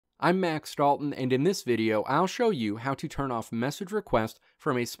I'm Max Dalton, and in this video, I'll show you how to turn off message requests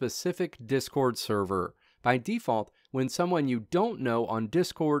from a specific Discord server. By default, when someone you don't know on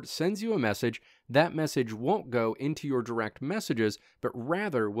Discord sends you a message, that message won't go into your direct messages, but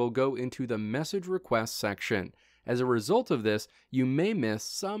rather will go into the message request section. As a result of this, you may miss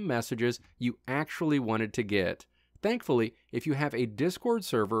some messages you actually wanted to get. Thankfully, if you have a Discord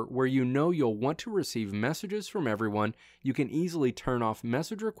server where you know you'll want to receive messages from everyone, you can easily turn off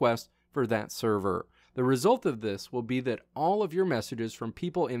message requests for that server. The result of this will be that all of your messages from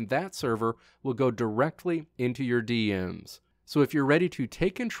people in that server will go directly into your DMs. So if you're ready to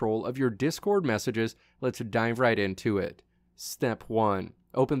take control of your Discord messages, let's dive right into it. Step 1.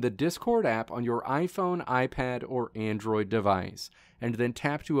 Open the Discord app on your iPhone, iPad, or Android device, and then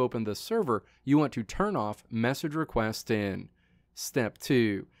tap to open the server you want to turn off message requests in. Step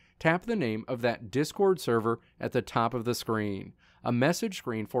 2. Tap the name of that Discord server at the top of the screen. A message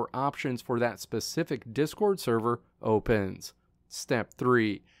screen for options for that specific Discord server opens. Step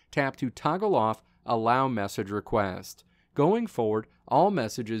 3. Tap to toggle off Allow Message Request. Going forward, all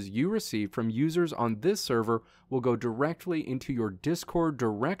messages you receive from users on this server will go directly into your Discord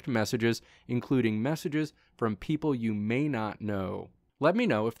direct messages, including messages from people you may not know. Let me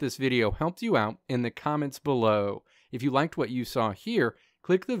know if this video helped you out in the comments below. If you liked what you saw here,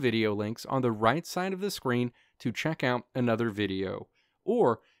 click the video links on the right side of the screen to check out another video.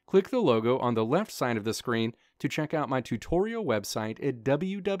 Or click the logo on the left side of the screen to check out my tutorial website at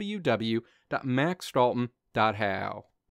www.maxdalton.how.